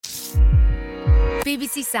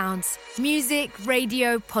BBC Sounds. Music,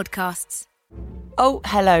 radio, podcasts. Oh,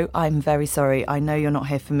 hello. I'm very sorry. I know you're not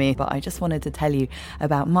here for me, but I just wanted to tell you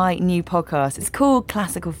about my new podcast. It's called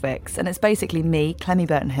Classical Fix, and it's basically me, Clemmy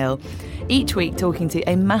Burton-Hill, each week talking to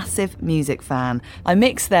a massive music fan. I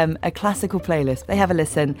mix them a classical playlist. They have a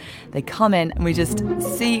listen, they come in, and we just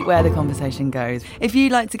see where the conversation goes. If you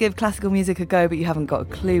like to give classical music a go, but you haven't got a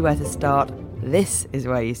clue where to start, this is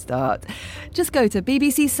where you start. Just go to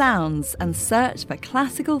BBC Sounds and search for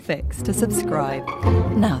Classical Fix to subscribe.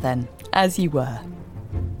 Now then, as you were.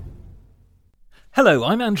 Hello,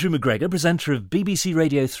 I'm Andrew McGregor, presenter of BBC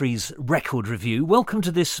Radio 3's Record Review. Welcome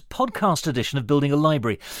to this podcast edition of Building a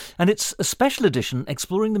Library, and it's a special edition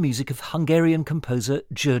exploring the music of Hungarian composer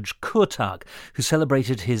György Kurtag, who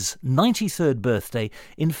celebrated his 93rd birthday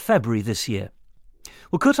in February this year.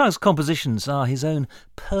 Well, Kurtag's compositions are his own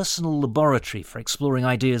personal laboratory for exploring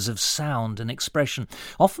ideas of sound and expression,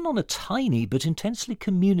 often on a tiny but intensely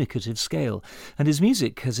communicative scale, and his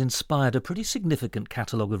music has inspired a pretty significant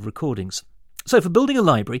catalogue of recordings. So for Building a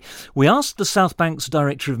Library, we asked the South Bank's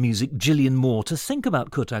Director of Music, Gillian Moore, to think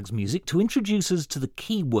about Kurtag's music, to introduce us to the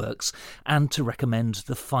key works and to recommend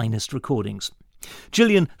the finest recordings.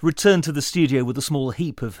 Gillian returned to the studio with a small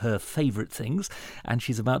heap of her favourite things, and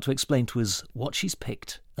she's about to explain to us what she's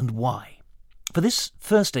picked and why. For this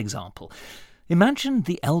first example, imagine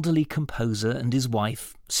the elderly composer and his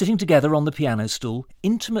wife sitting together on the piano stool,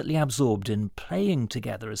 intimately absorbed in playing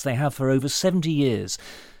together as they have for over 70 years.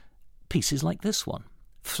 Pieces like this one,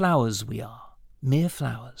 Flowers We Are, Mere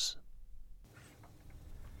Flowers.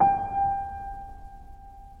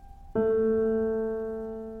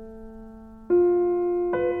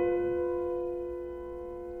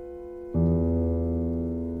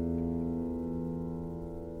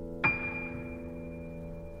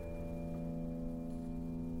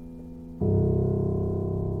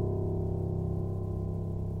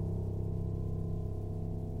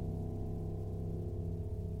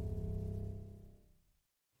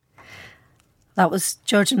 That was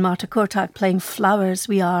George and Marta Kurtag playing Flowers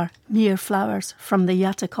We Are, Mere Flowers from the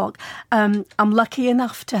Yatakok. I'm lucky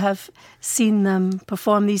enough to have seen them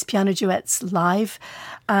perform these piano duets live.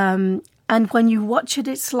 And when you watch it,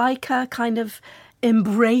 it's like a kind of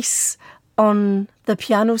embrace on the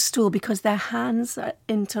piano stool because their hands are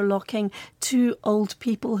interlocking, two old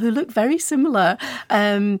people who look very similar.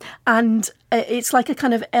 And it's like a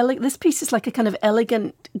kind of this piece is like a kind of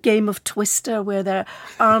elegant game of Twister where their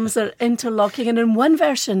arms are interlocking, and in one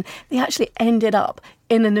version they actually ended up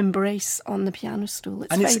in an embrace on the piano stool.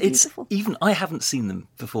 It's very beautiful. Even I haven't seen them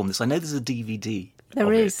perform this. I know there's a DVD.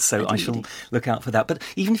 There is, so I shall look out for that. But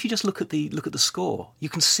even if you just look at the score, you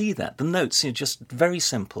can see that the notes are just very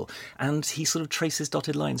simple, and he sort of traces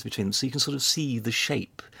dotted lines between them, so you can sort of see the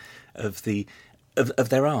shape of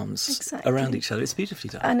their arms around each other. It's beautifully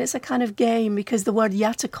done. And it's a kind of game because the word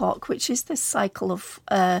Yatakok, which is this cycle of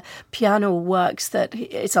piano works that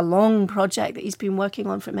it's a long project that he's been working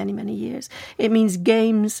on for many, many years. It means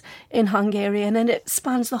games in Hungarian, and it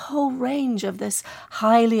spans the whole range of this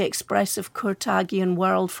highly expressive Kurtagian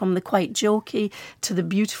world, from the quite jokey to the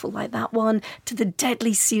beautiful like that one, to the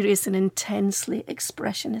deadly serious and intensely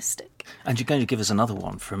expressionistic. And you're going to give us another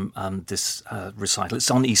one from this recital. It's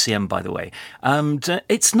on ECM, by the way. And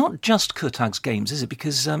it's not just Kurtag's games, is it?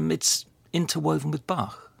 Because it's interwoven with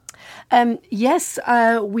Bach. Yes,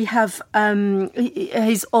 we have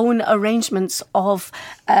his own arrangements of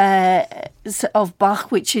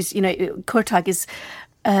Bach, which is, Kurtag is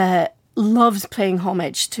loves paying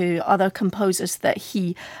homage to other composers that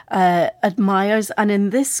he admires. And in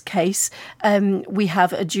this case, we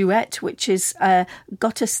have a duet, which is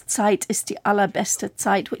Gottes Zeit ist die allerbeste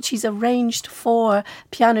Zeit, which he's arranged for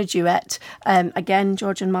piano duet. Again,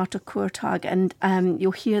 George and Marta Kurtag. And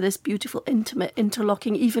you'll hear this beautiful, intimate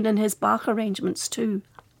interlocking, even in his Bach arrangements too.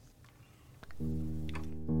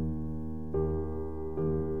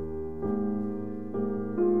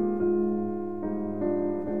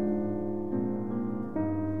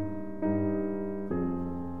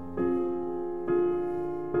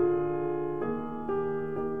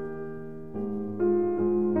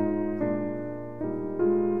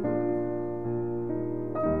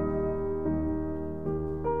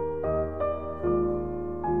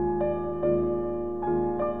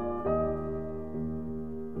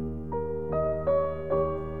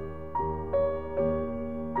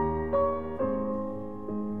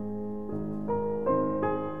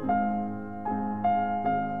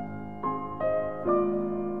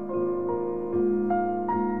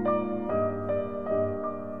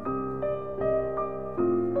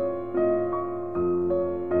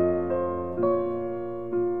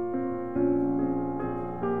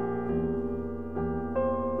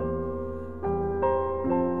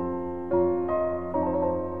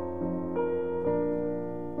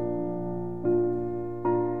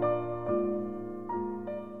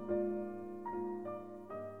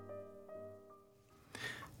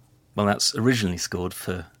 Well, that's originally scored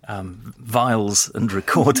for viols and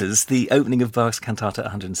recorders. The opening of Bach's Cantata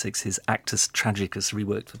 106, his Actus Tragicus,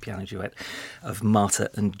 reworked for piano duet of Marta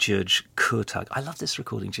and George Kurtag. I love this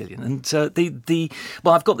recording, Gillian. And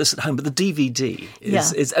well, I've got this at home, but the DVD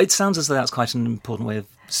it sounds as though that's quite an important way of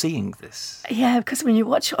seeing this. Yeah, because when you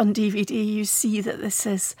watch it on DVD, you see that this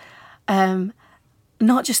is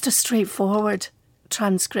not just a straightforward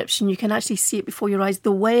transcription. You can actually see it before your eyes.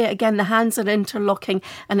 The way, again, the hands are interlocking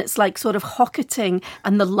and it's like sort of hocketing,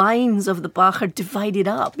 and the lines of the Bach are divided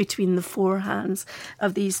up between the four hands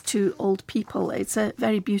of these two old people. It's a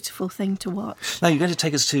very beautiful thing to watch. Now you're going to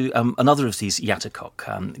take us to another of these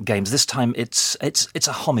Yatakok games. This time it's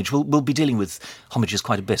a homage. We'll be dealing with homages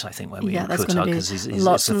quite a bit, I think, when we there's Kurtag, going to be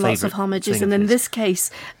lots and lots of homages. And in this case,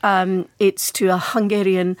 it's to a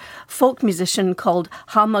Hungarian folk musician called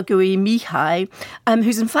Hamagui Mihai,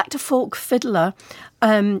 who's in fact a folk fiddler.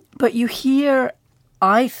 But you hear,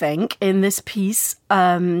 I think, in this piece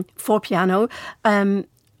for piano,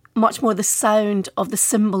 much more the sound of the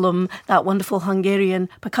cymbalum, that wonderful Hungarian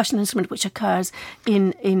percussion instrument which occurs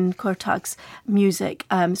in Kurtag's music.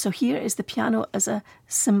 So here is the piano as a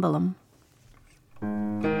cymbalum.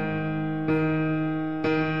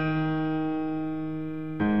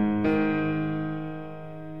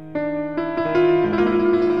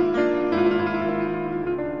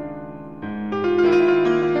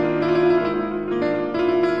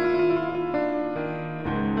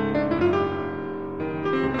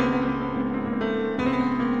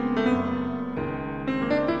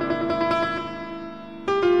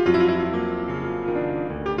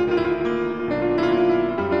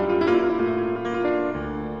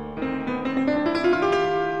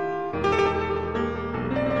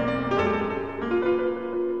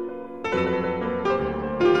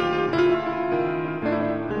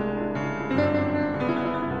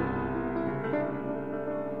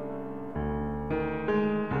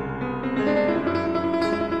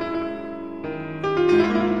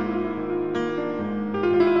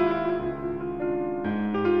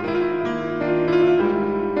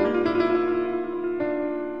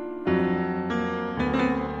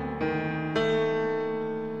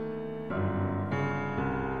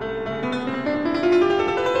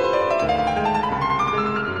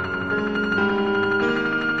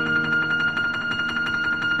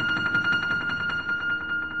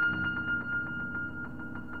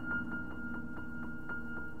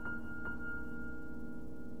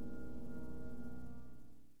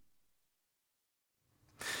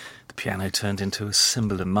 Piano turned into a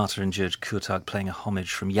symbol of Marta and George Kurtag playing a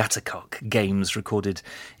homage from Yatakok games recorded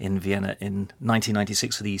in Vienna in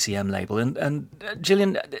 1996 for the ECM label. And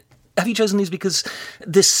Gillian, have you chosen these because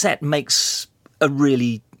this set makes a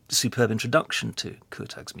really superb introduction to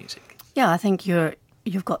Kurtag's music? Yeah, I think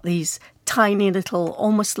you've got these tiny little,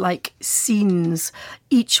 almost like scenes.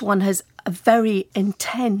 Each one has a very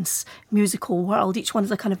intense musical world. Each one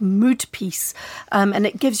is a kind of mood piece, and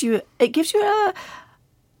it gives you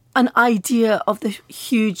an idea of the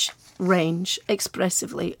huge range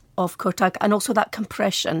expressively of Kurtag, and also that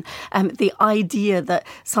compression, the idea that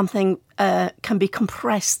something can be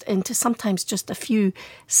compressed into sometimes just a few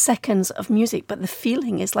seconds of music, but the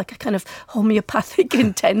feeling is like a kind of homeopathic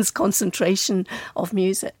intense concentration of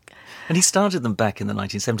music. And he started them back in the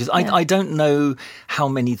 1970s. Yeah. I don't know how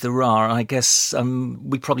many there are. I guess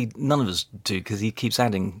we probably, none of us do, because he keeps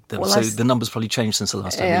adding them. Well, so the numbers probably changed since the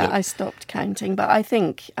last time we looked. I stopped counting. But I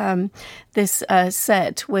think this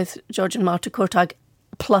set with George and Marta Kurtag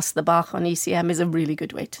plus the Bach on ECM is a really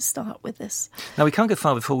good way to start with this. Now, we can't go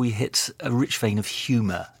far before we hit a rich vein of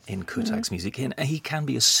humour in Kurtag's music. He can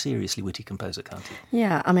be a seriously witty composer, can't he?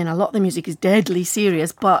 Yeah, I mean, a lot of the music is deadly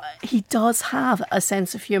serious, but he does have a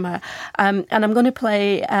sense of humour. And I'm going to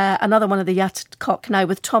play another one of the Yatakok now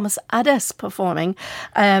with Thomas Ades performing.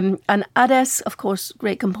 And Ades, of course,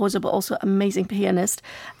 great composer, but also amazing pianist.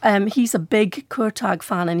 He's a big Kurtag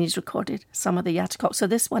fan, and he's recorded some of the Yatakok. So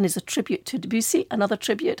this one is a tribute to Debussy, another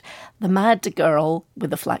tribute, The Mad Girl with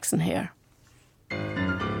the Flaxen Hair.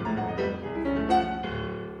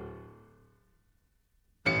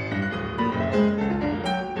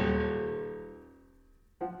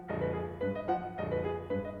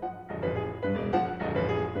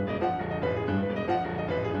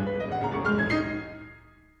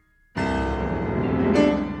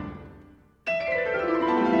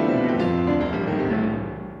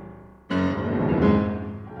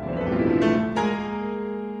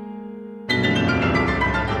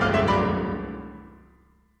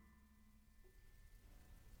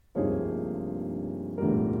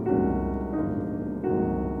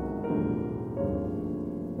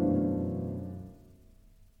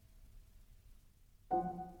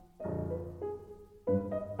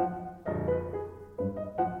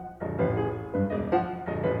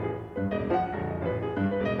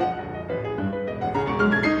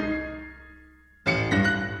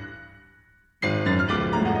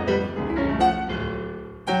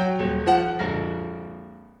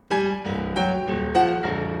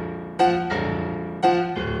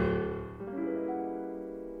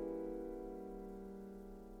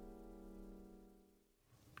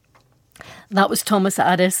 That was Thomas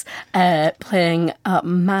Addis playing a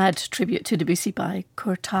mad tribute to Debussy by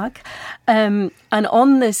Kurtag. And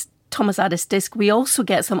on this Thomas Addis disc, we also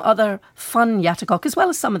get some other fun Yatakok, as well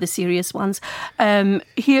as some of the serious ones.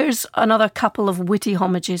 Here's another couple of witty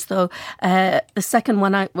homages, though. The second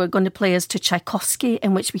one we're going to play is to Tchaikovsky,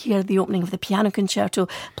 in which we hear the opening of the piano concerto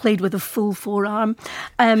played with a full forearm.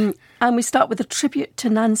 And we start with a tribute to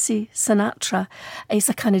Nancy Sinatra. It's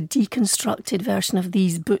a kind of deconstructed version of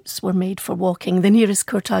These Boots Were Made for Walking, the nearest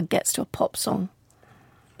Kurtag gets to a pop song.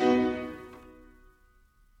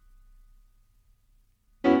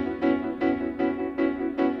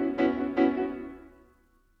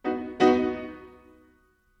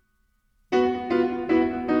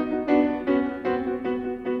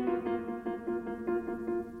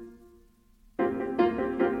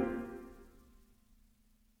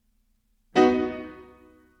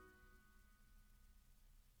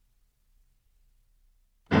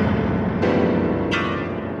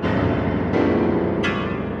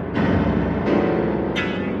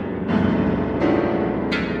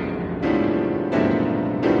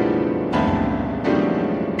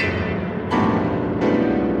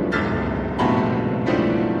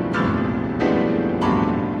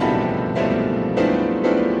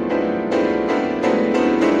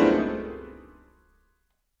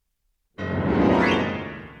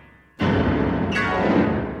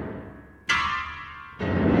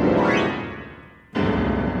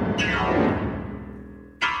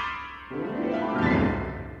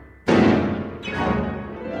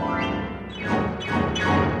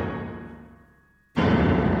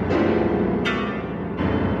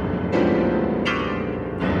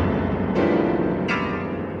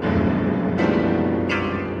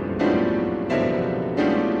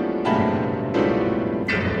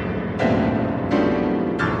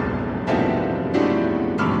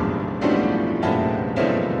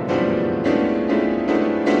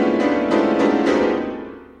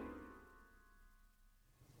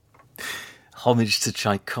 Homage to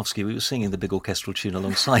Tchaikovsky. We were singing the big orchestral tune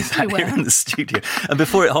alongside that here in the studio. And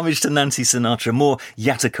before it, homage to Nancy Sinatra, more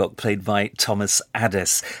Yatakok played by Thomas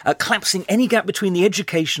Addis, collapsing any gap between the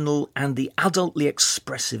educational and the adultly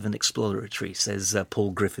expressive and exploratory, says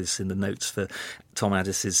Paul Griffiths in the notes for Tom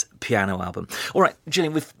Addis's piano album. All right,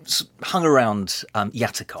 Gillian, we've hung around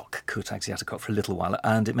Yatakok, Kurtag's Yatakok, for a little while,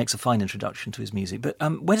 and it makes a fine introduction to his music. But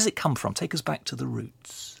where does it come from? Take us back to the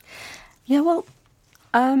roots. Yeah, well,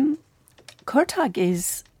 Kurtag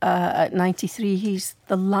is, at 93, he's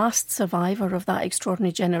the last survivor of that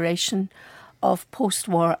extraordinary generation of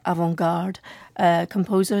post-war avant-garde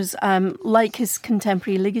composers. Like his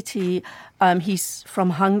contemporary Ligeti, he's from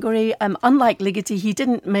Hungary. Unlike Ligeti, he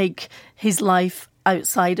didn't make his life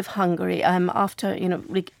outside of Hungary. After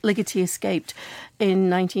Ligeti escaped in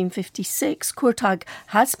 1956, Kurtag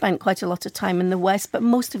has spent quite a lot of time in the West, but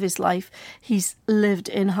most of his life he's lived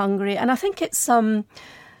in Hungary. And I think it's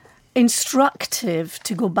instructive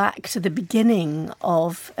to go back to the beginning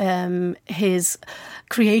of his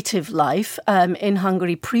creative life in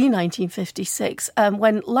Hungary pre-1956,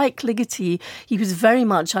 when, like Ligeti, he was very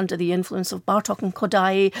much under the influence of Bartók and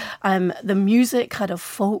Kodály. The music had a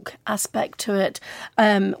folk aspect to it.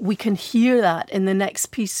 We can hear that in the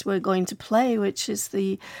next piece we're going to play, which is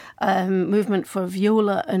the movement for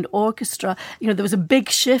viola and orchestra. There was a big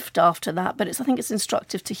shift after that, but I think it's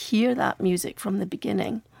instructive to hear that music from the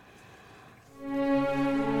beginning.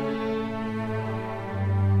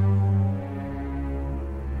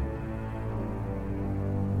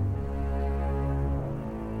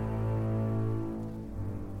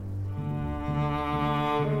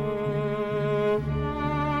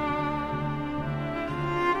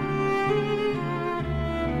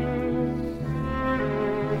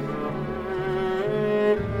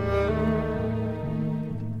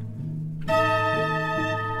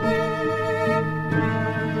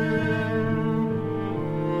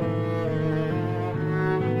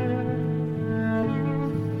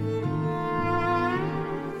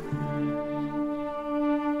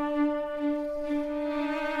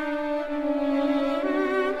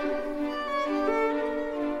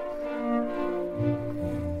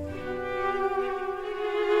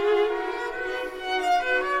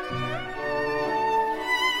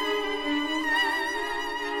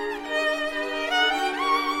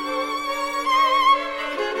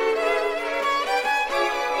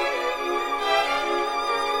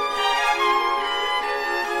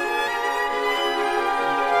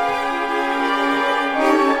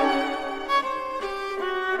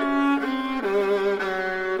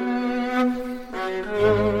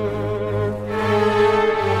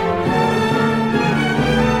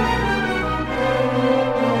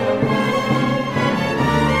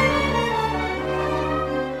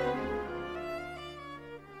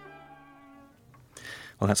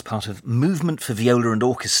 Well, that's part of Movement for Viola and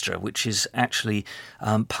Orchestra, which is actually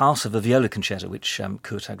part of a viola concerto which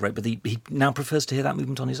Kurtag wrote, but he now prefers to hear that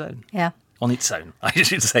movement on his own. Yeah. On its own, I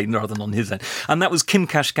should say, rather than on his own. And that was Kim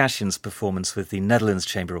Kashkashian's performance with the Netherlands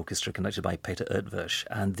Chamber Orchestra, conducted by Peter Ertwersch,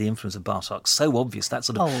 and the influence of Bartók, so obvious, that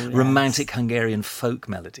sort of romantic Hungarian folk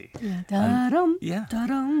melody. Yeah.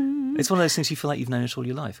 And, it's one of those things you feel like you've known it all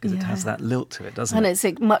your life, because it has that lilt to it, doesn't it? And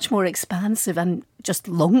it's much more expansive and just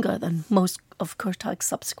longer than most of Kurtag's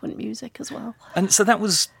subsequent music as well. And so that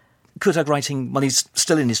was Kurtag writing, well, he's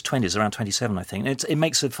still in his 20s, around 27, I think. It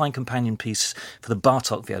makes a fine companion piece for the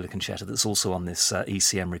Bartók viola concerto that's also on this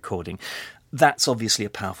ECM recording. That's obviously a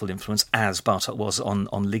powerful influence, as Bartók was on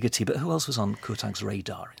Ligeti. But who else was on Kurtag's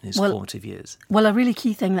radar in his formative years? Well, a really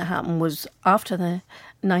key thing that happened was after the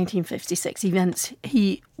 1956 events,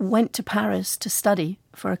 he went to Paris to study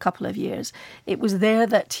for a couple of years. It was there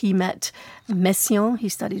that he met Messiaen. He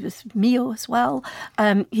studied with Mio as well.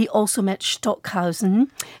 He also met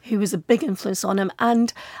Stockhausen, who was a big influence on him.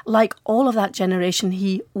 And like all of that generation,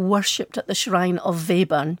 he worshipped at the shrine of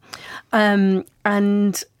Webern.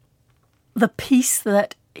 And the piece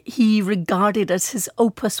that he regarded as his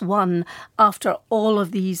opus one after all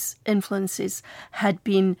of these influences had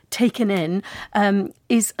been taken in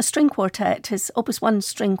is a string quartet, his opus one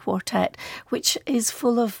string quartet, which is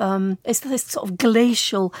full of it's this sort of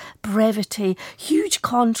glacial brevity, huge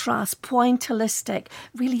contrast, pointillistic,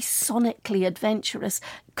 really sonically adventurous,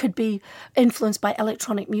 could be influenced by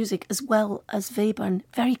electronic music as well as Webern.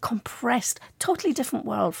 Very compressed, totally different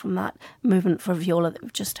world from that movement for viola that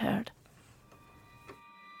we've just heard.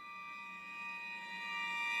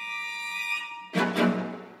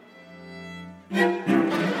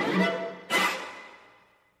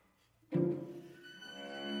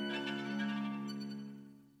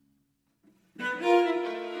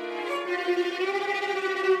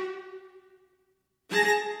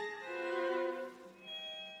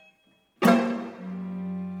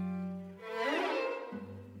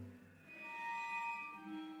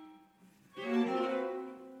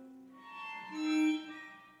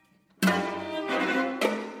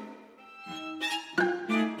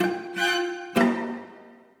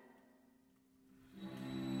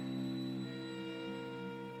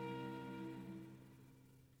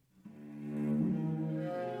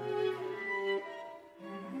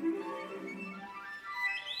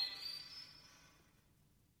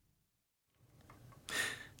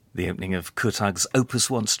 The opening of Kurtag's Opus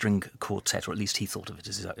 1 string quartet, or at least he thought of it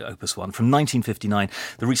as his Opus 1, from 1959,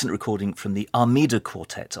 the recent recording from the Armida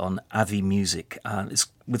Quartet on Avi Music. It's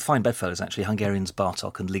with fine bedfellows, actually, Hungarians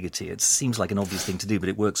Bartók and Ligeti. It seems like an obvious thing to do, but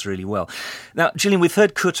it works really well. Now, Gillian, we've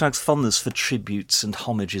heard Kurtag's fondness for tributes and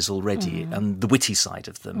homages already, and the witty side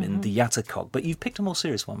of them in the Yatakok, but you've picked a more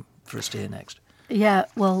serious one for us to hear next. Yeah,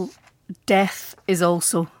 well, death is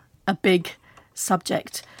also a big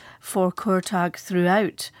subject for Kurtag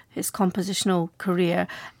throughout his compositional career.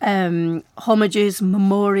 Homages,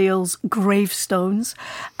 memorials, gravestones.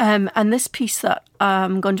 And this piece that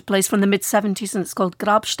I'm going to play is from the mid-70s, and it's called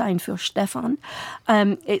Grabstein für Stefan.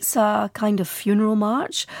 It's a kind of funeral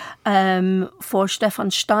march for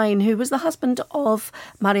Stefan Stein, who was the husband of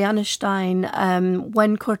Marianne Stein.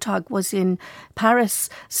 When Kurtag was in Paris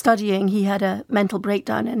studying, he had a mental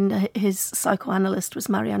breakdown, and his psychoanalyst was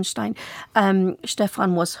Marianne Stein.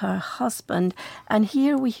 Stefan was her husband. And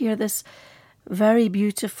here we hear this very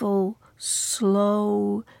beautiful,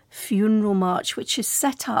 slow funeral march, which is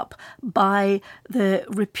set up by the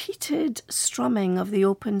repeated strumming of the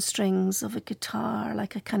open strings of a guitar,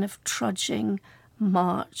 like a kind of trudging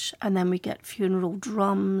march. And then we get funeral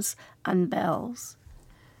drums and bells.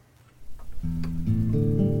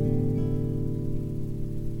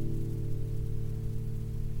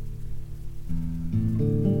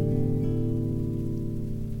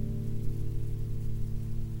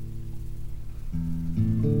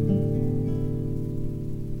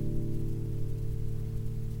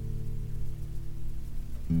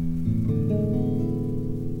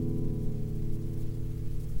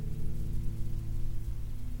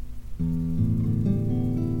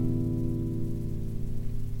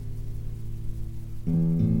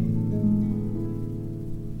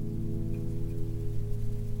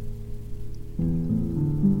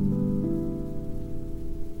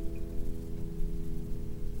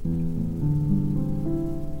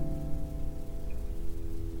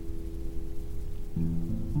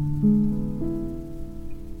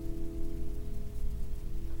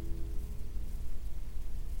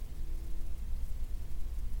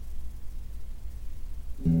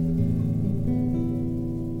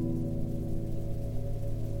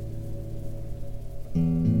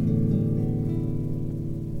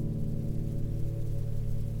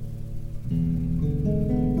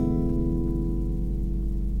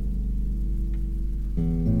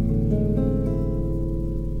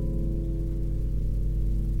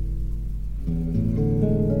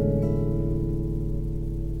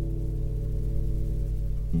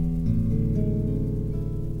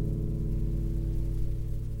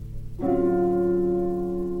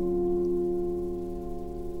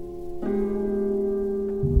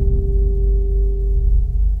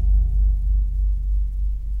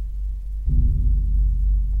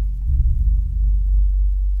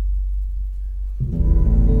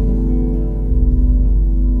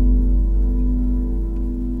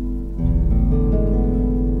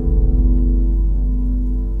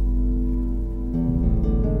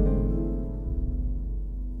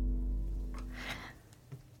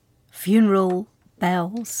 Funeral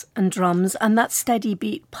bells and drums, and that steady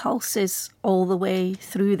beat pulses all the way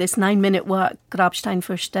through this 9-minute work, Grabstein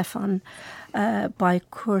für Stefan, by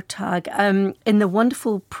Kurtag. In the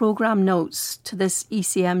wonderful programme notes to this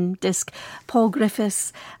ECM disc, Paul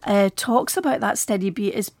Griffiths talks about that steady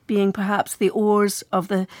beat as being perhaps the oars of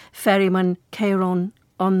the ferryman Cheiron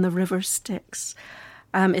on the river Styx.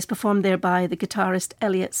 It's performed there by the guitarist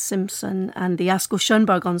Elliot Simpson and the Asko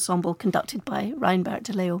Schoenberg Ensemble, conducted by Reinbert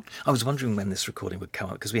de Leo. I was wondering when this recording would come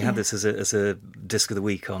up, because we had this as a disc of the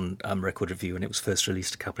week on Record Review, and it was first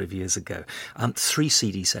released a couple of years ago. 3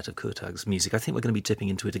 CD set of Kurtag's music. I think we're going to be dipping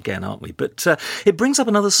into it again, aren't we? But it brings up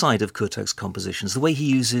another side of Kurtag's compositions, the way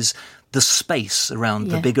he uses the space around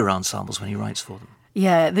the bigger ensembles when he writes for them.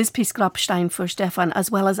 Yeah, this piece, Grabstein für Stefan,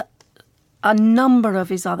 as well as a number of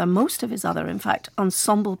his other, most of his other, in fact,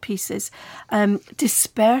 ensemble pieces,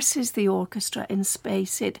 disperses the orchestra in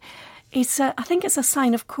space. I think it's a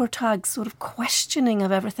sign of Kurtag's sort of questioning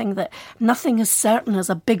of everything, that nothing as certain as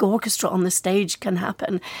a big orchestra on the stage can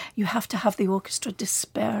happen. You have to have the orchestra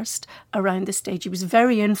dispersed around the stage. He was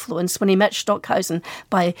very influenced when he met Stockhausen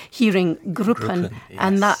by hearing Gruppen,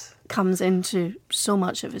 and that comes into so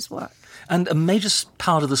much of his work. And a major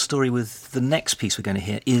part of the story with the next piece we're going to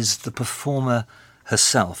hear is the performer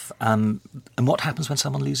herself, and what happens when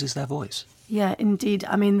someone loses their voice. Yeah, indeed.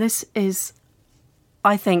 I mean, this is,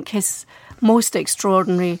 I think, his most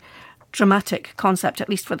extraordinary dramatic concept, at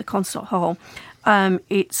least for the concert hall.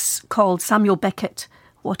 It's called Samuel Beckett,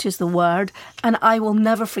 What is the Word? And I will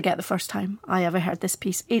never forget the first time I ever heard this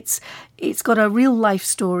piece. It's got a real life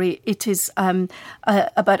story. It is about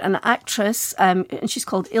an actress, and she's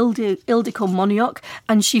called Ildiko Moniok,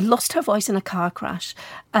 and she lost her voice in a car crash.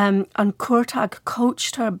 And Kurtag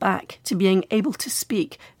coached her back to being able to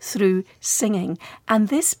speak through singing. And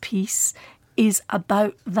this piece is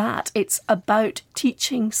about that. It's about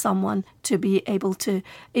teaching someone to be able to...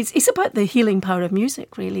 It's about the healing power of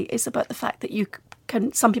music, really. It's about the fact that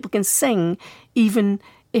some people can sing even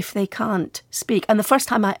if they can't speak. And the first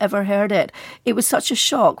time I ever heard it, it was such a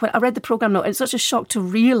shock. When I read the programme note, it's such a shock to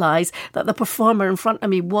realise that the performer in front of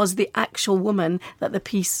me was the actual woman that the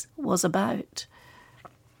piece was about.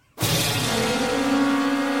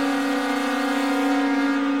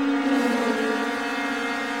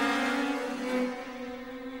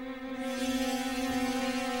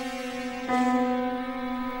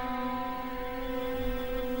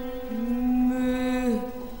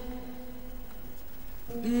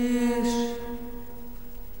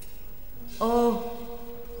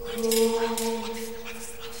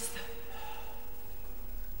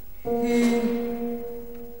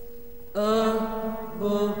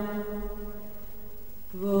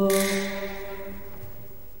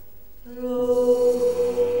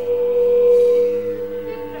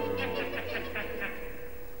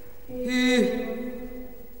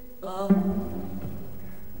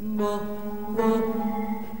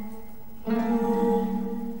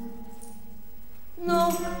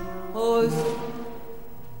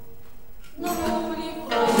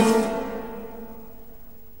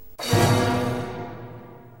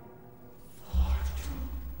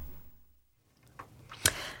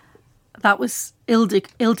 That was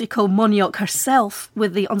Ildiko Moniok herself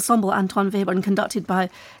with the ensemble Anton Webern, conducted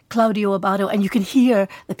by Claudio Abbado, and you can hear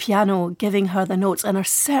the piano giving her the notes and her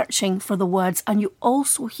searching for the words. And you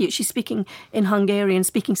also hear, she's speaking in Hungarian,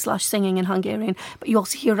 singing in Hungarian, but you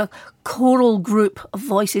also hear a choral group of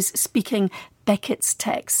voices speaking Beckett's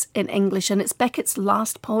text in English. And it's Beckett's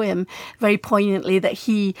last poem, very poignantly, that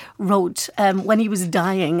he wrote when he was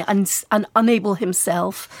dying and unable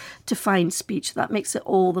himself to find speech. That makes it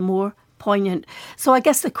all the more poignant. So I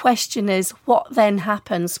guess the question is, what then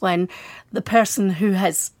happens when the person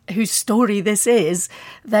whose story this is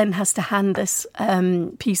then has to hand this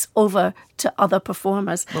piece over to other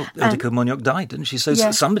performers? Well, Ildiko Moniok died, didn't she? So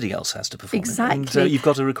somebody else has to perform exactly. it. And you've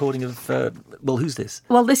got a recording of, who's this?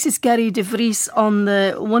 Well, this is Gerry de Vries on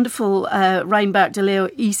the wonderful Reinbert de Leo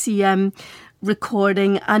ECM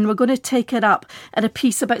recording, and we're going to take it up at a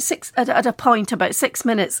piece about 6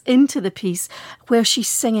 minutes into the piece, where she's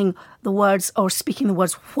singing the words, or speaking the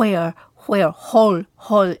words, where where hol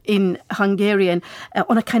in Hungarian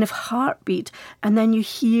on a kind of heartbeat. And then you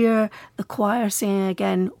hear the choir saying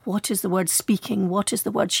again, what is the word? Speaking, what is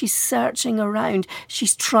the word? She's searching around.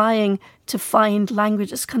 She's trying to find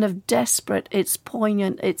language. It's kind of desperate. It's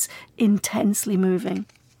poignant. It's intensely moving.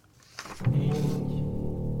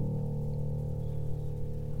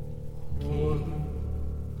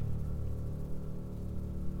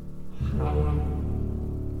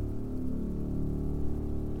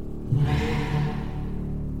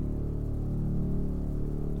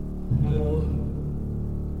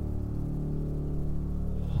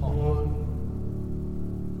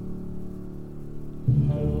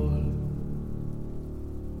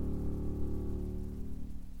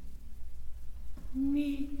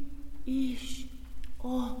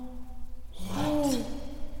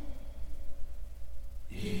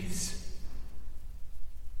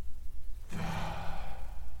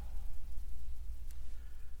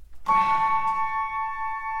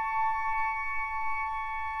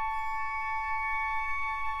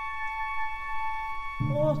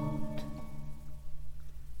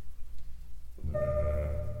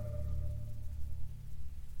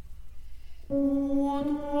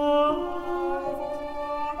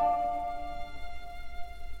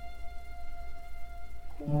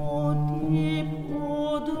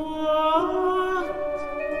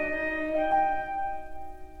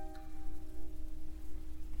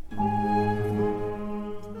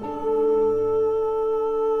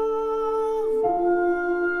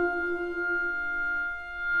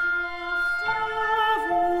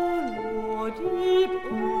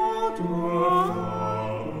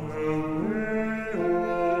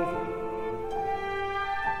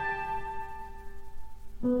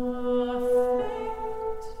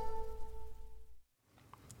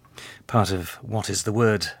 Part of What is the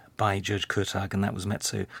Word by Judge Kurtag, and that was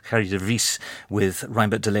Mezzo Gerry de Vries with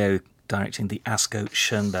Reinbert de Leo directing the Asko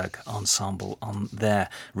Schoenberg Ensemble on their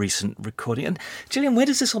recent recording. And Gillian, where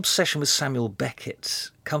does this obsession with Samuel Beckett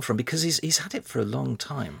come from? Because he's had it for a long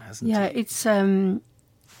time, hasn't he? Yeah, it's a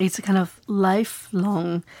kind of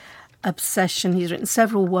lifelong obsession. He's written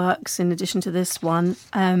several works in addition to this one.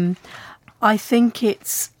 I think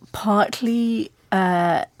it's partly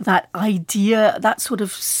that idea, that sort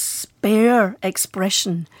of spare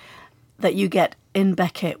expression that you get in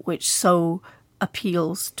Beckett, which so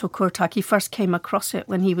appeals to Kurtag. He first came across it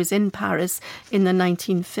when he was in Paris in the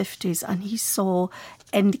 1950s, and he saw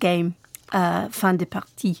Endgame, Fin de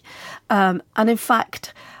Partie. And in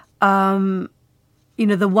fact, the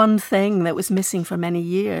one thing that was missing for many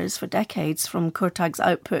years, for decades, from Kurtag's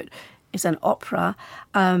output is an opera.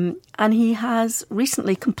 And he has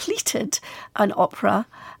recently completed an opera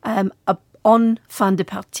on Fin de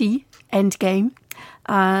Partie, Endgame.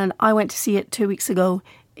 And I went to see it 2 weeks ago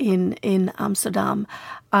in Amsterdam.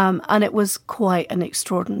 And it was quite an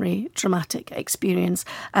extraordinary dramatic experience.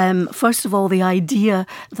 First of all, the idea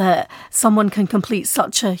that someone can complete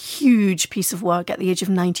such a huge piece of work at the age of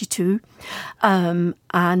 92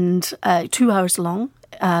 and 2 hours long.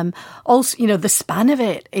 Also, the span of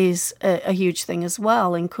it is a huge thing as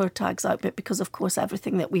well in Kurtag's output, because, of course,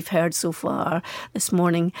 everything that we've heard so far this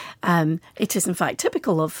morning, it is, in fact,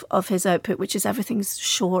 typical of his output, which is everything's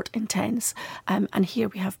short, intense. And here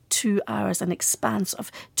we have 2 hours, an expanse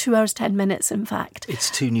of 2 hours, 10 minutes, in fact.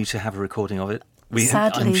 It's too new to have a recording of it.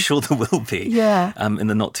 Sadly. I'm sure there will be in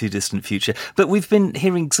the not-too-distant future. But we've been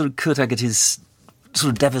hearing sort of Kurtag at his sort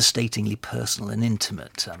of devastatingly personal and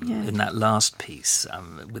intimate in that last piece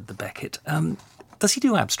with the Beckett. Does he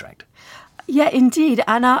do abstract? Yeah, indeed.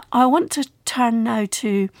 And I want to turn now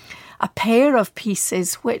to a pair of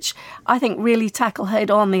pieces which I think really tackle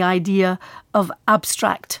head-on the idea of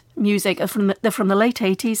abstract music. They're from the late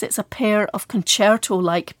 80s. It's a pair of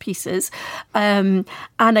concerto-like pieces. And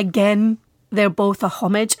again, they're both a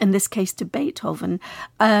homage, in this case, to Beethoven.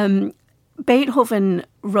 Beethoven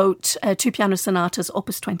wrote 2 piano sonatas,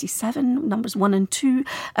 opus 27, numbers 1 and 2,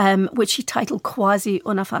 which he titled Quasi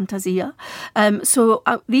una Fantasia. So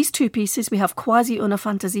these 2 pieces, we have Quasi una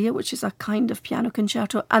Fantasia, which is a kind of piano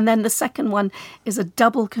concerto, and then the second one is a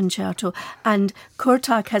double concerto, and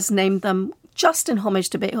Kurtag has named them just in homage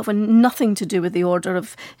to Beethoven, nothing to do with the order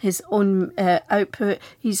of his own output.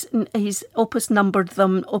 He's opus numbered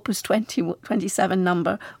them, opus 27,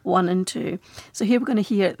 number 1 and 2. So here we're going to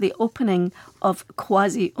hear the opening of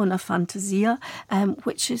Quasi una Fantasia,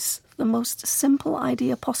 which is the most simple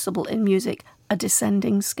idea possible in music, a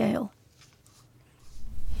descending scale.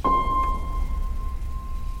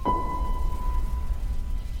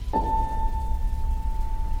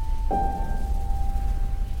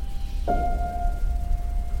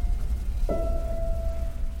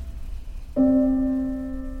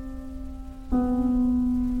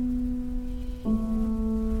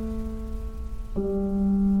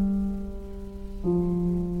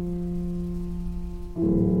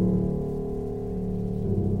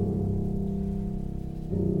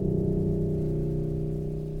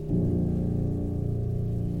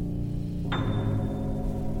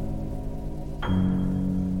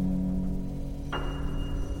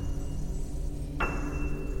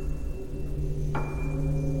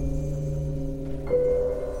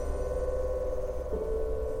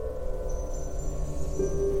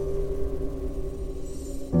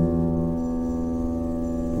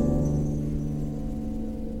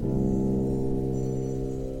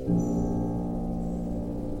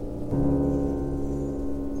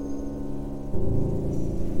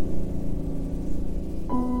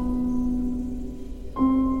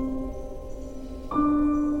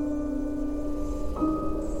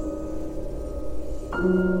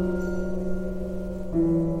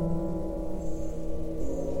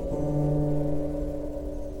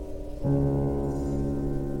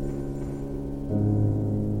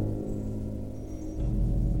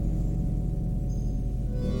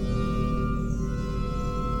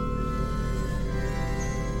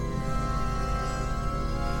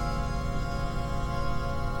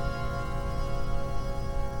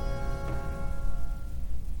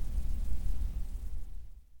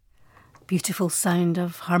 Beautiful sound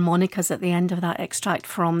of harmonicas at the end of that extract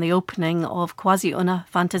from the opening of Quasi una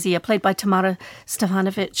Fantasia, played by Tamara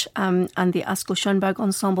Stefanovic and the Asko Schoenberg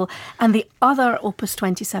Ensemble. And the other Opus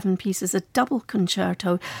 27 piece is a double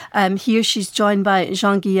concerto. Here she's joined by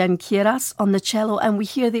Jean-Guillen Quieras on the cello, and we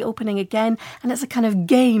hear the opening again, and it's a kind of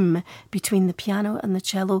game between the piano and the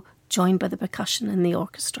cello, joined by the percussion and the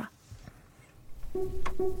orchestra.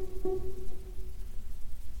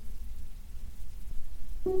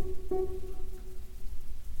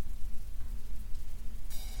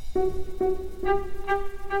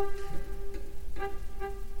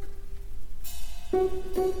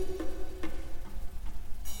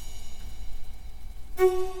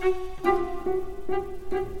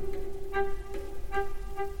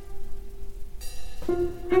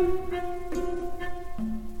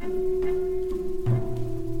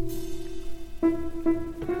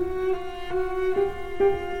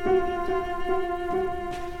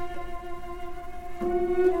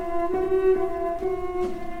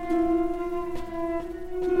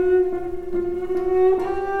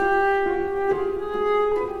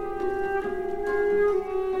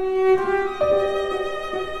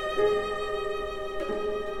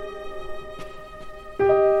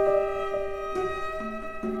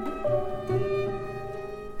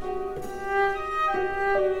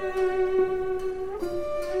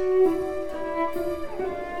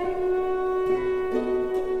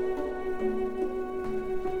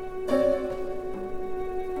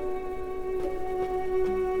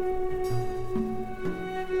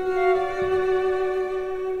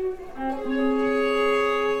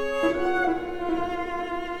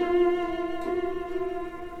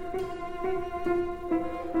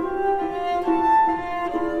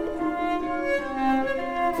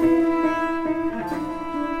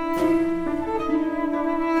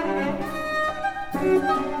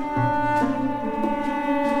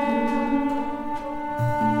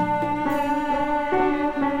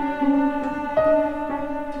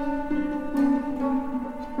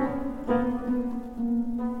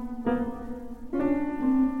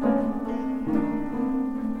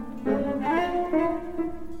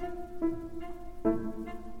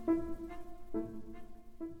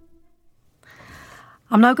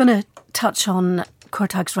 I'm now going to touch on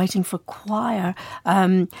Kurtag's writing for choir,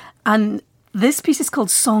 and this piece is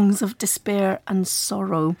called Songs of Despair and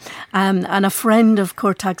Sorrow, and a friend of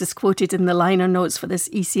Kurtag's is quoted in the liner notes for this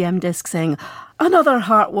ECM disc saying, "Another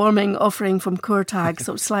heartwarming offering from Kurtag,"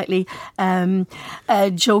 so slightly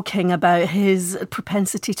joking about his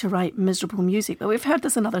propensity to write miserable music. But we've heard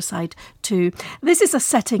there's another side too. This is a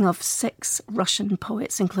setting of 6 Russian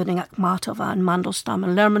poets, including Akhmatova and Mandelstam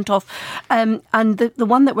and Lermontov. And the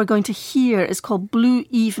one that we're going to hear is called Blue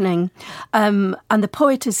Evening. And the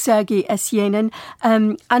poet is Sergei Esyenin.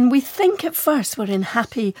 And we think at first we're in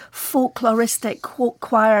happy folkloristic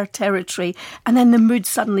choir territory. And then the mood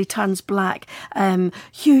suddenly turns black.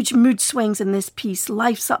 Huge mood swings in this piece,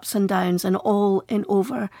 life's ups and downs, and all in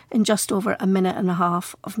just over a minute and a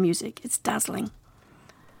half of music. It's dazzling.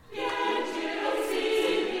 Yeah.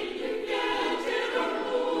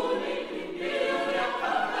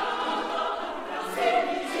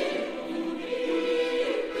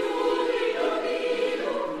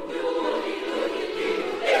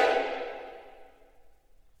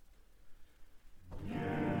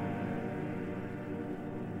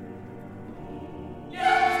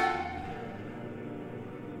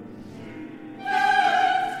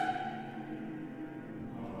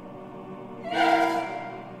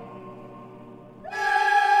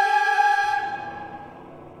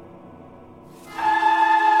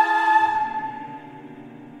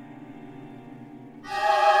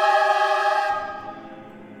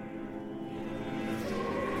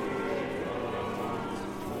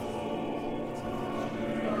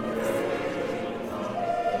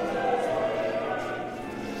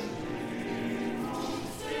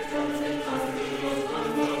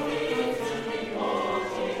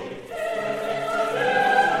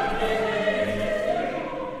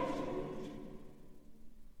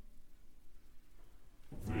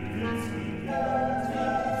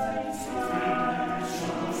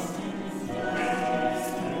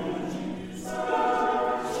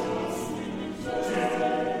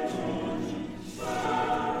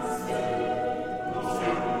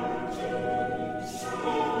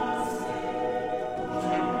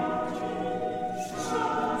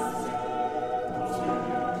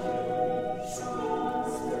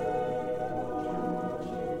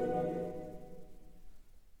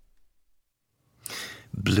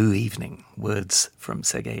 Blue Evening. Words from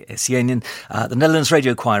Sergei Essienin. The Netherlands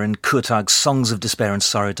Radio Choir in Kurtag's Songs of Despair and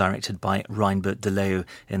Sorrow, directed by Reinbert de Leeuw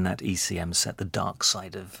in that ECM set. The dark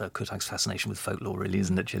side of Kurtag's fascination with folklore, really,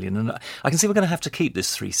 isn't it, Gillian? And I can see we're going to have to keep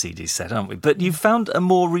this 3 CD set, aren't we? But you've found a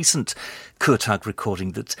more recent Kurtag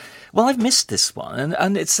recording that, well, I've missed this one,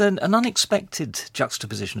 and it's an unexpected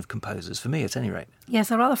juxtaposition of composers, for me at any rate. Yes,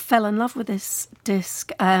 I rather fell in love with this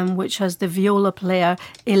disc, which has the viola player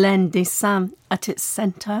Hélène Dessin at its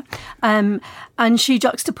centre. And she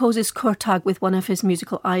juxtaposes Kurtag with one of his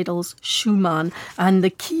musical idols, Schumann. And the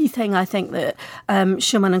key thing I think that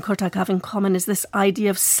Schumann and Kurtag have in common is this idea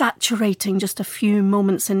of saturating just a few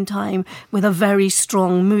moments in time with a very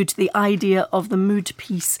strong mood, the idea of the mood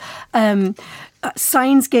piece.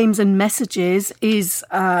 Signs, Games and Messages is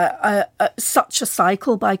such a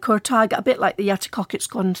cycle by Kurtag, a bit like the Yatakok. It's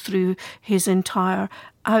gone through his entire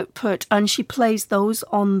output, and she plays those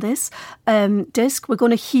on this disc. We're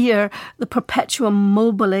going to hear the Perpetuum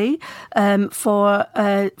Mobile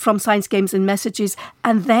from Signs, Games and Messages,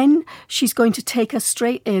 and then she's going to take us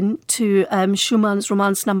straight into Schumann's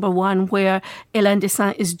Romance No. 1, where Hélène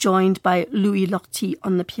Dessin is joined by Louis Lortie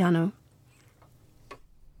on the piano.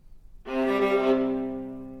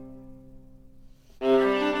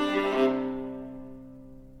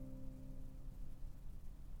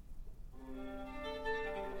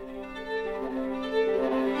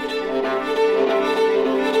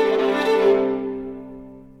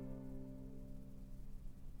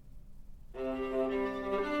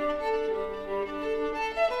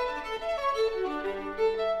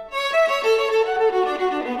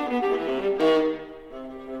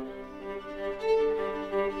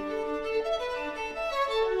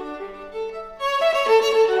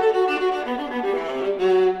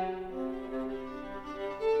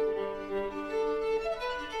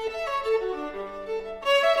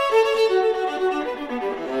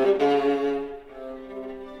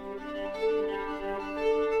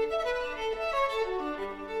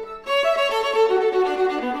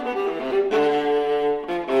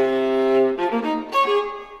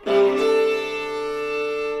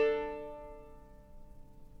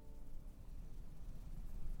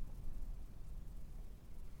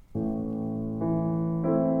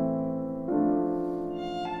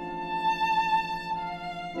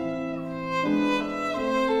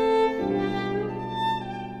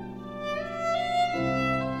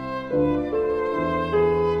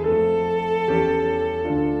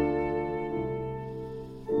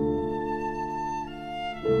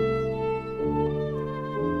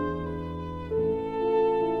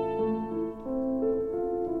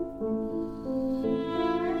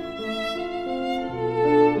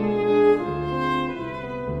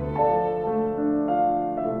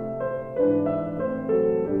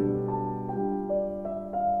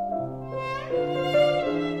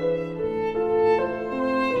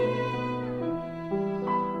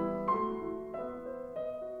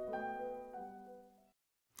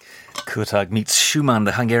 Kurtag meets Schumann,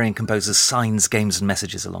 the Hungarian composer's Signs, Games and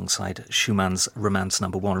Messages, alongside Schumann's Romance No.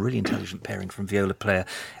 1, a really intelligent pairing from viola player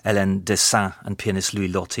Hélène Dessin and pianist Louis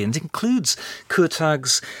Lortie, and it includes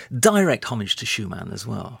Kurtag's direct homage to Schumann as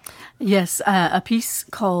well. Yes, a piece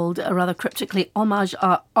called, rather cryptically, Hommage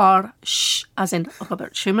à R. as in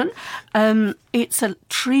Robert Schumann. It's a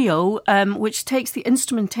trio which takes the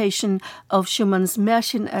instrumentation of Schumann's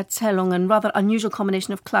Märchenerzählung, and rather unusual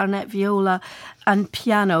combination of clarinet, viola and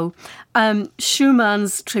piano.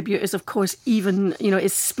 Schumann's tribute is, of course, even,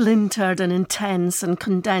 is splintered and intense and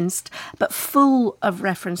condensed, but full of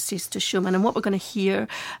references to Schumann. And what we're going to hear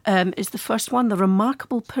is the first one, the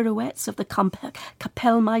remarkable pirouettes of the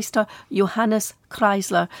Kapellmeister Johannes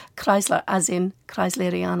Kreisler. Kreisler as in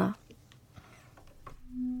Kreisleriana.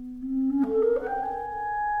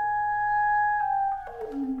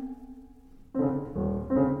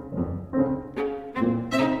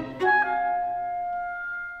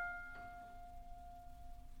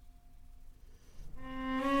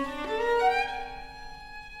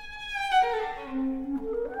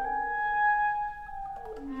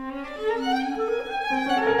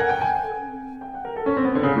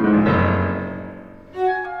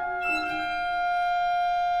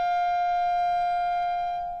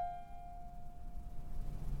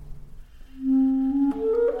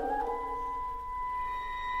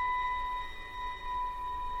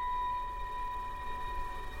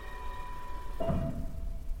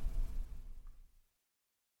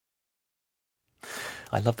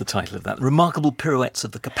 I love the title of that. Remarkable Pirouettes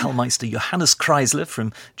of the Kapellmeister Johannes Kreisler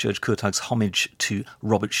from George Kurtag's Homage to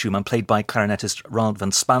Robert Schumann, played by clarinetist Ronald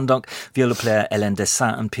van Spandonk, viola player Hélène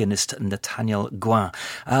Dessin and pianist Nathaniel Gouin.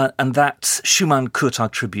 And that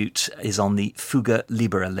Schumann-Kurtag tribute is on the Fuga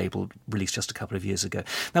Libera label, released just a couple of years ago.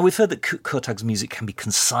 Now, we've heard that Kurtag's music can be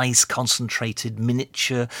concise, concentrated,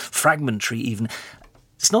 miniature, fragmentary even.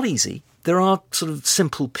 It's not easy. There are sort of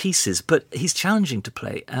simple pieces, but he's challenging to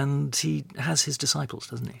play, and he has his disciples,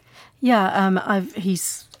 doesn't he? Yeah,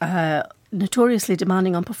 he's notoriously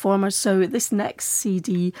demanding on performers. So this next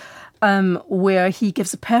CD, where he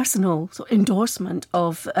gives a personal endorsement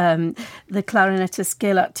of the clarinetist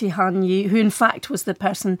Gellert Tihanyi, who in fact was the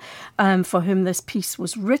person for whom this piece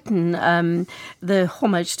was written, the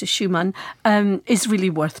homage to Schumann, is really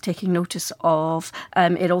worth taking notice of.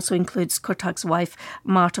 It also includes Kurtag's wife,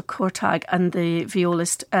 Marta Kurtag, and the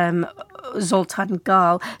violist Zoltan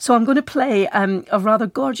Gal. So I'm going to play a rather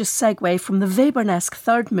gorgeous segue from the Webernesque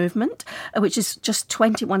third movement, which is just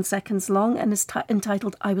 21 seconds long and is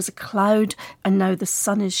entitled I Was a Cloud and Now the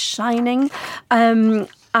Sun is Shining.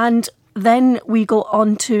 And then we go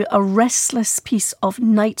on to a restless piece of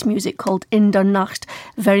night music called In der Nacht,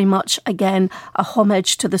 very much, again, a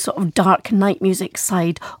homage to the sort of dark night music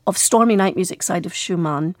side of, stormy night music side of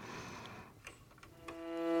Schumann.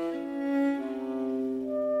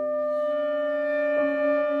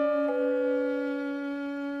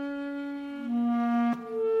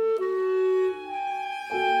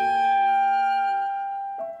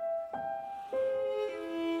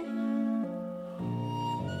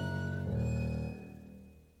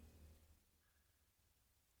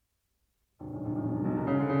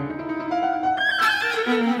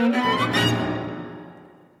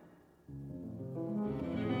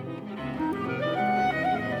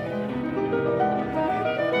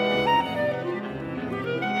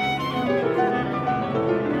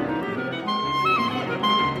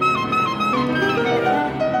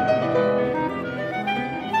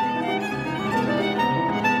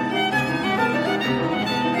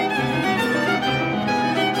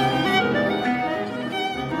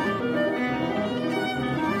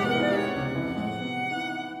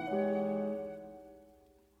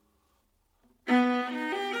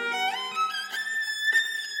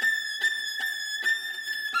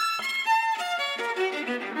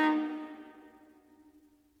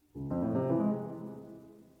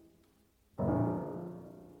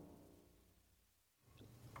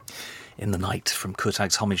 In the Night from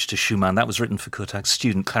Kurtag's Homage to Schumann. That was written for Kurtag's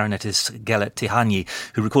student clarinetist Gellert Tihanyi,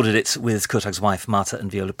 who recorded it with Kurtag's wife Marta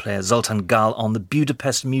and viola player Zoltan Gal on the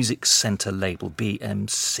Budapest Music Centre label,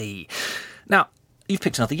 BMC. Now, you've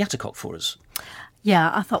picked another Yatakok for us.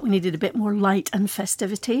 Yeah, I thought we needed a bit more light and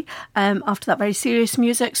festivity after that very serious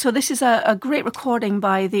music. So this is a great recording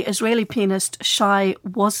by the Israeli pianist Shai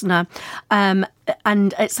Wozner. And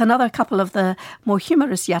it's another couple of the more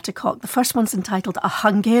humorous Yatakok. The first one's entitled A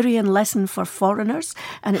Hungarian Lesson for Foreigners,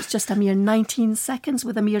 and it's just a mere 19 seconds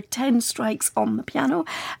with a mere 10 strikes on the piano.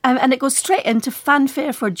 And it goes straight into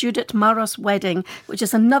Fanfare for Judith Maros' Wedding, which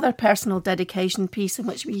is another personal dedication piece in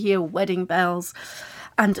which we hear wedding bells.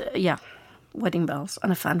 And, wedding bells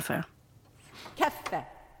and a fanfare. Keffe.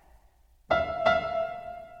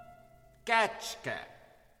 Kecske.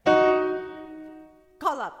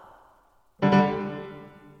 Kalap.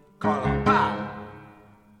 Kalapál.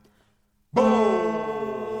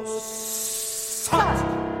 Bosszat.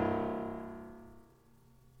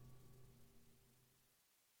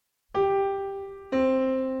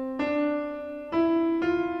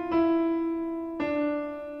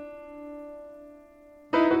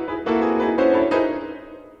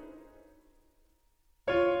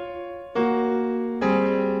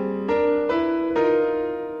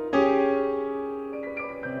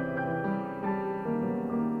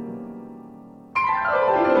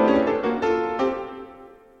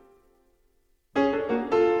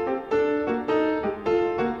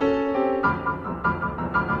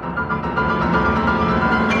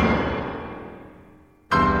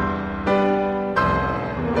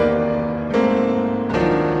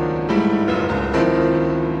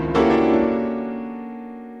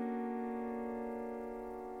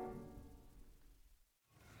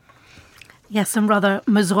 Yes, some rather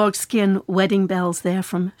Mussorgskian wedding bells there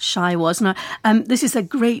from Shai Wozner. This is a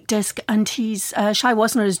great disc, and Shai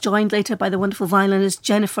Wozner is joined later by the wonderful violinist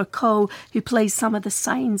Jennifer Coe, who plays some of the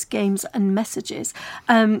signs, games and messages.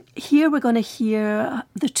 Here we're going to hear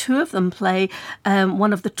the two of them play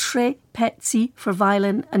one of the Tre Pezzi for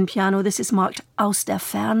violin and piano. This is marked Aus der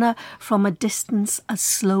Ferne, from a distance, as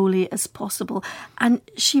slowly as possible. And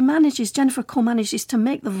Jennifer Coe manages to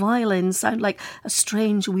make the violin sound like a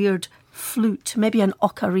strange, weird flute, maybe an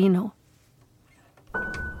ocarino.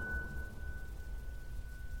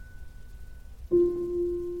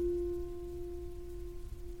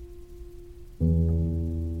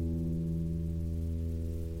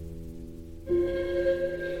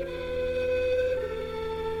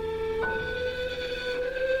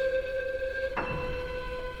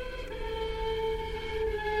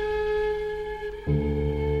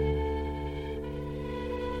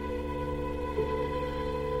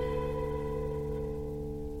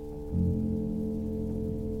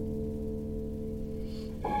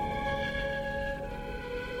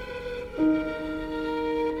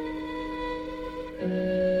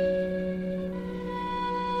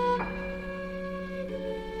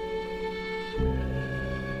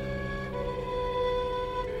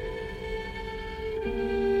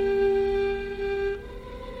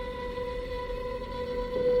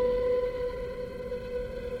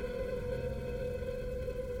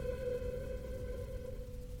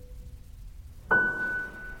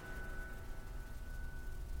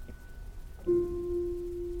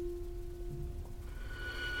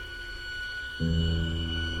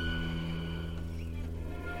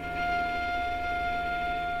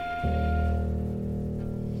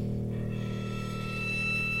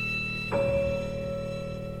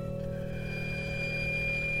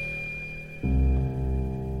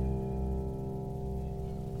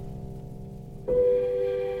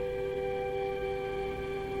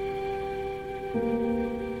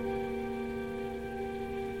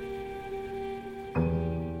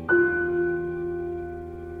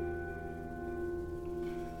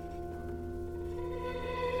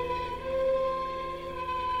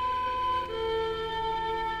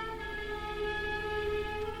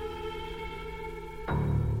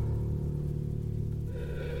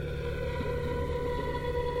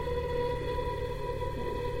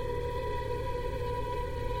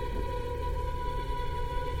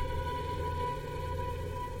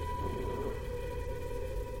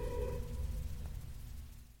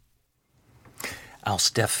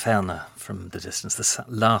 Aus der Ferne, from the distance, the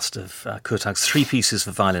last of Kurtag's three pieces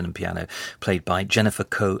for violin and piano, played by Jennifer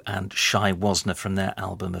Coe and Shai Wozner from their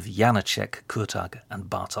album of Janacek, Kurtag and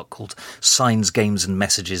Bartok called Signs, Games and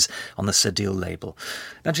Messages on the Cedille label.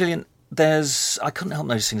 Now, Gillian, I couldn't help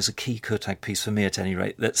noticing there's a key Kurtag piece, for me at any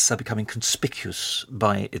rate, that's becoming conspicuous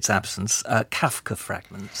by its absence, Kafka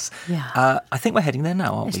Fragments. Yeah. I think we're heading there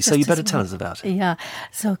now, aren't we? So you better tell us about it. Yeah.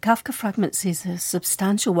 So Kafka Fragments is a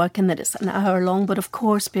substantial work in that it's an hour long, but of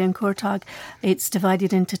course, being Kurtag, it's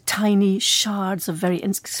divided into tiny shards of very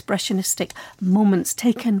expressionistic moments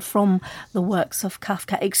taken from the works of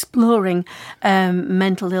Kafka, exploring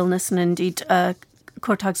mental illness and indeed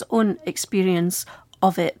Kurtag's own experience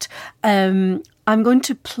of it. I'm going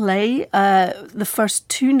to play the first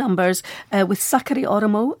two numbers with Sakari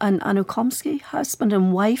Oromo and Anu Komsky, husband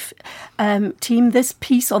and wife team. This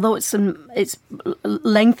piece, although it's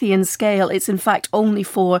lengthy in scale, it's in fact only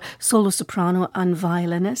for solo soprano and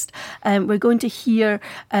violinist. We're going to hear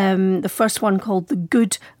the first one called The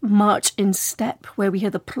Good March in Step, where we hear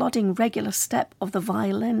the plodding regular step of the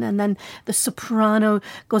violin, and then the soprano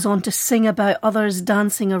goes on to sing about others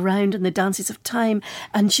dancing around in the dances of time,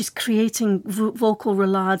 and she's creating vocal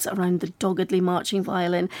roulades around the doggedly marching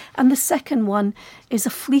violin. And the second one is a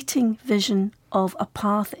fleeting vision of a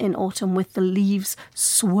path in autumn with the leaves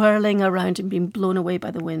swirling around and being blown away by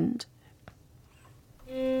the wind.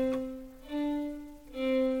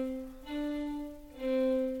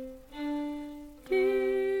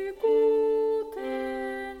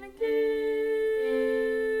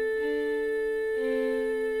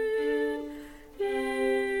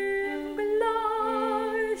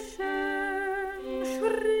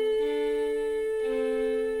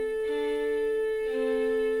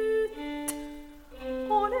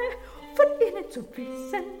 Zu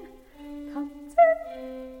wissen, tanzen,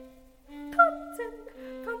 tanzen,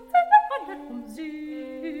 tanzen alle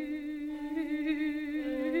Süd.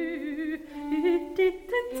 Die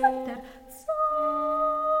Tänzer der Zeit,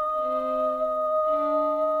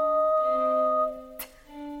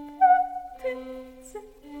 der Tänze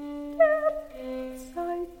der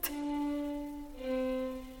Zeit.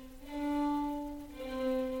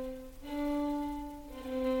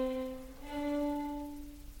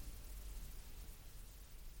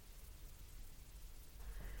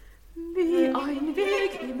 Wie ein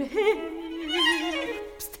Weg im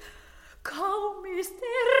Herbst, kaum ist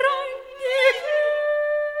er reingekehrt,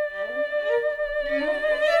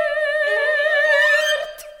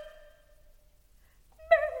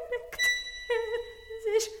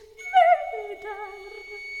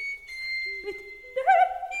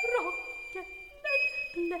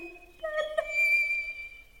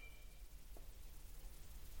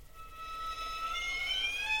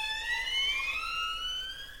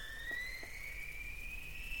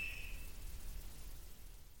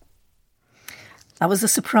 That was the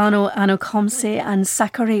soprano Anno Comse and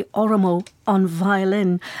Zachary Oromo on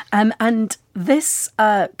violin. And this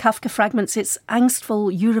Kafka Fragments, it's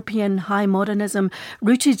angstful European high modernism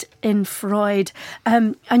rooted in Freud.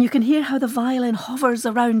 And you can hear how the violin hovers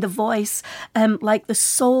around the voice, like the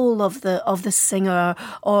soul of the singer,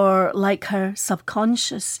 or like her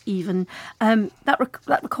subconscious even. That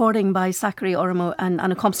recording by Zachary Oromo and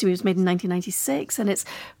Anno Comse was made in 1996, and it's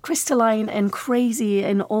crystalline and crazy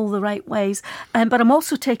in all the right ways. But I'm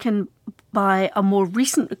also taken by a more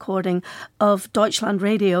recent recording of Deutschland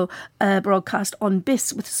Radio broadcast on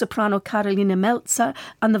BIS with soprano Caroline Meltzer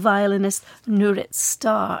and the violinist Nurit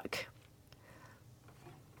Stark.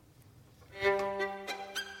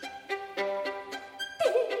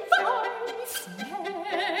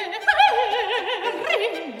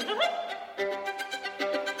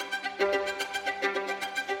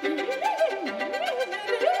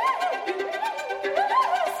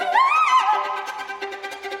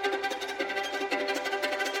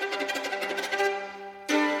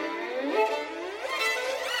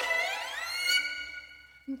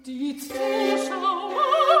 Die Zuschauer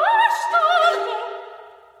starren,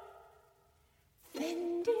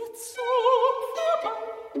 wenn der Zug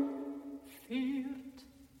vorbeifährt.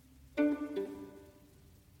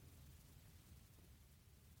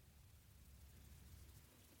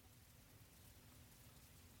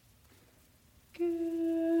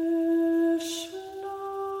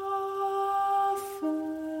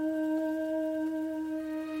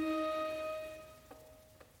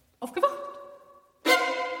 Aufgewacht.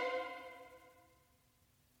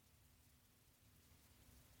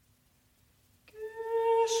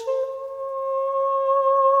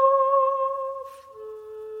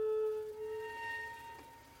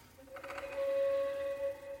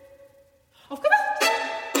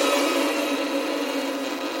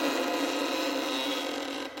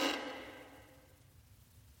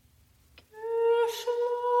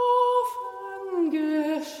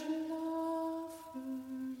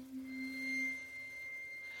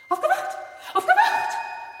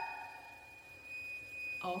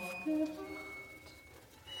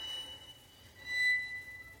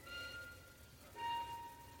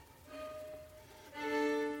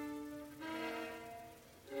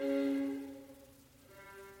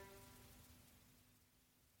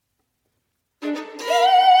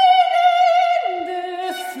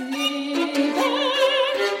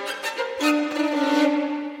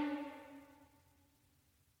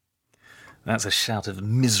 That's a shout of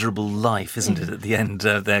miserable life, isn't it, at the end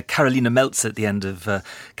there? Carolina Meltzer at the end of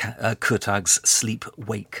Kurtag's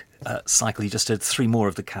Sleep-Wake cycle. You just heard three more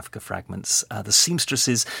of the Kafka Fragments. The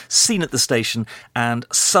Seamstresses, Scene at the Station, and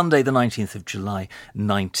Sunday the 19th of July,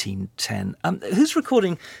 1910. Whose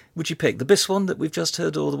recording would you pick? The BIS one that we've just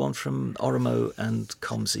heard, or the one from Oromo and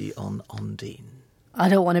Comse on Ondine? I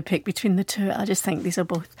don't want to pick between the two. I just think these are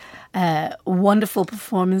both wonderful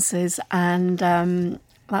performances, and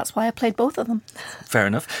that's why I played both of them. Fair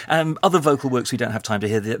enough. Other vocal works we don't have time to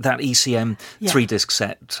hear. That ECM 3-disc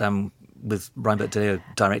set with Reinbert de Leo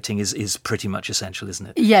directing is pretty much essential, isn't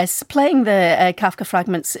it? Yes, playing the Kafka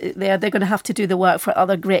Fragments, they're going to have to do the work for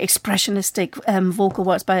other great expressionistic vocal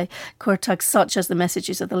works by Kurtag, such as the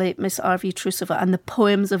Messages of the late Miss R.V. Trusova and the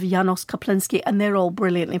Poems of Janos Kaplinsky, and they're all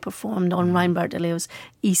brilliantly performed on Reinbert de Leo's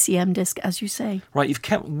ECM disc, as you say. Right, you've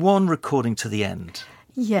kept one recording to the end.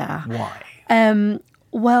 Yeah. Why?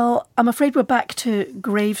 Well, I'm afraid we're back to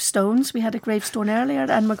gravestones. We had a gravestone earlier,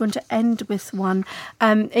 and we're going to end with one.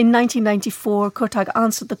 In 1994, Kurtag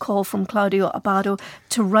answered the call from Claudio Abbado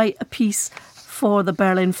to write a piece for the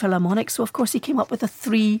Berlin Philharmonic. So, of course, he came up with a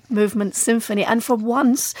 3-movement symphony. And for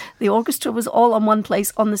once, the orchestra was all on one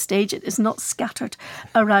place on the stage. It is not scattered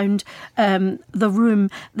around the room.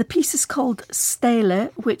 The piece is called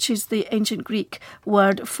Stele, which is the ancient Greek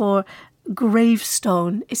word for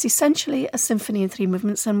gravestone. It's essentially a symphony in 3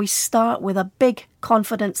 movements, and we start with a big,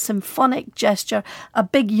 confident symphonic gesture, a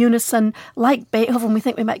big unison like Beethoven. We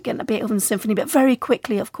think we might get a Beethoven symphony, but very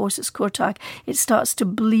quickly, of course, it's Kurtag. It starts to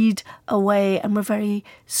bleed away, and we're very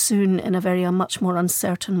soon in a much more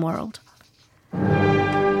uncertain world.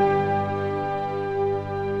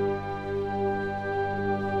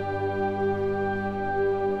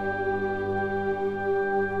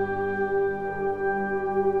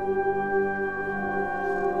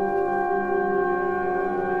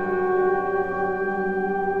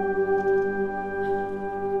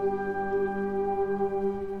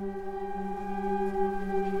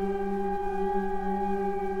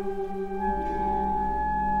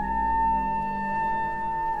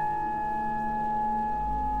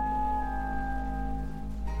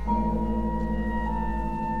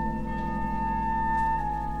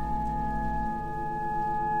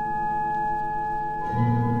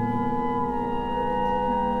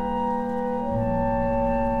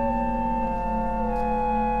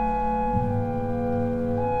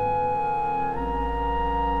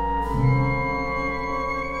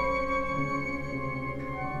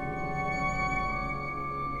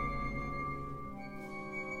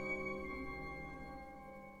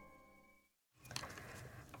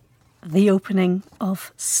 the opening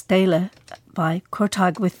of Stele by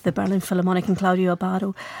Kurtag with the Berlin Philharmonic and Claudio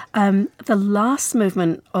Abbado. The last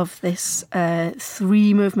movement of this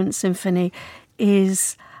 3-movement symphony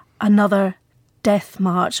is another death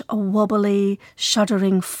march, a wobbly,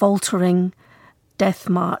 shuddering, faltering death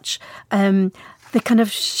march. The kind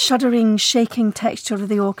of shuddering, shaking texture of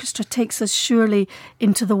the orchestra takes us surely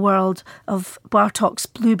into the world of Bartók's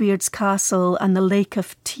Bluebeard's Castle and the Lake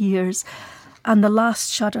of Tears. And the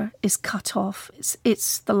last shudder is cut off.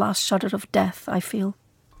 It's the last shudder of death, I feel.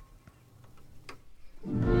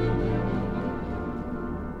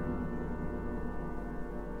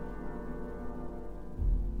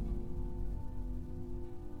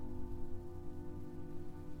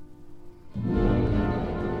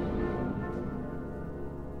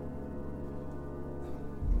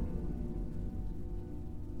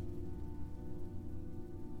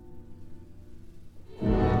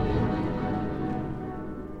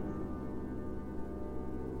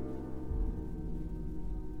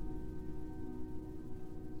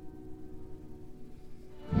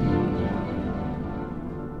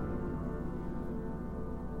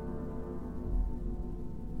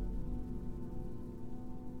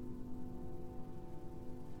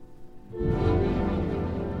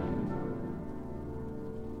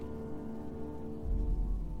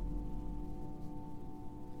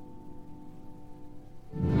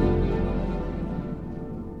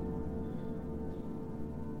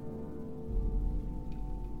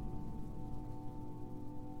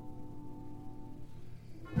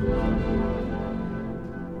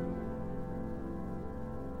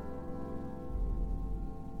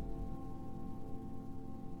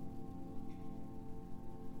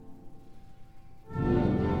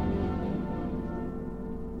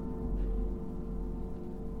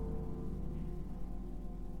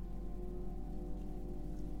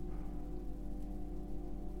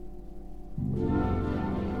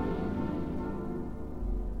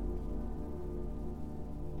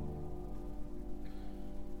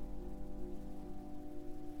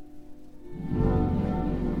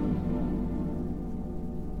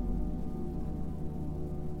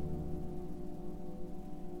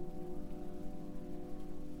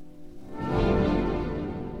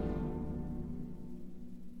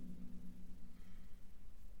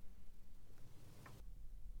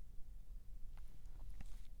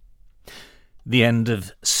 The end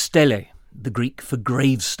of Stele, the Greek for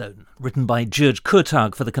gravestone, written by George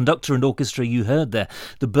Kurtag for the conductor and orchestra you heard there,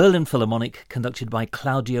 the Berlin Philharmonic, conducted by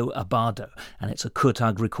Claudio Abbado, and it's a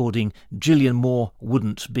Kurtag recording Gillian Moore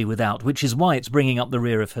wouldn't be without, which is why it's bringing up the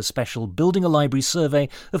rear of her special Building a Library survey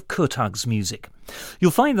of Kurtag's music.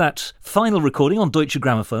 You'll find that final recording on Deutsche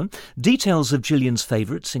Grammophon. Details of Gillian's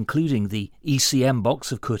favourites, including the ECM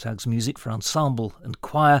box of Kurtag's music for ensemble and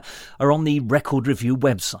choir, are on the Record Review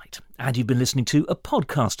website. And you've been listening to a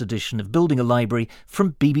podcast edition of Building a Library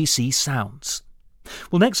from BBC Sounds.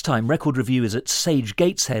 Well, next time, Record Review is at Sage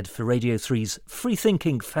Gateshead for Radio 3's Free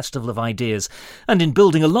Thinking Festival of Ideas. And in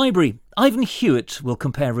Building a Library, Ivan Hewitt will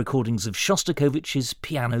compare recordings of Shostakovich's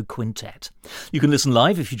Piano Quintet. You can listen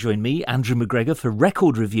live if you join me, Andrew McGregor, for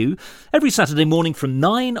Record Review every Saturday morning from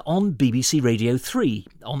 9 on BBC Radio 3,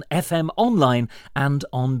 on FM online and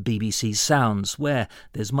on BBC Sounds, where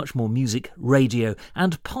there's much more music, radio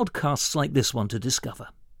and podcasts like this one to discover.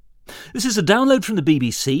 This is a download from the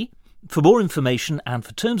BBC. For more information and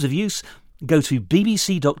for terms of use, go to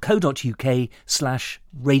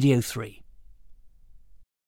bbc.co.uk/Radio3.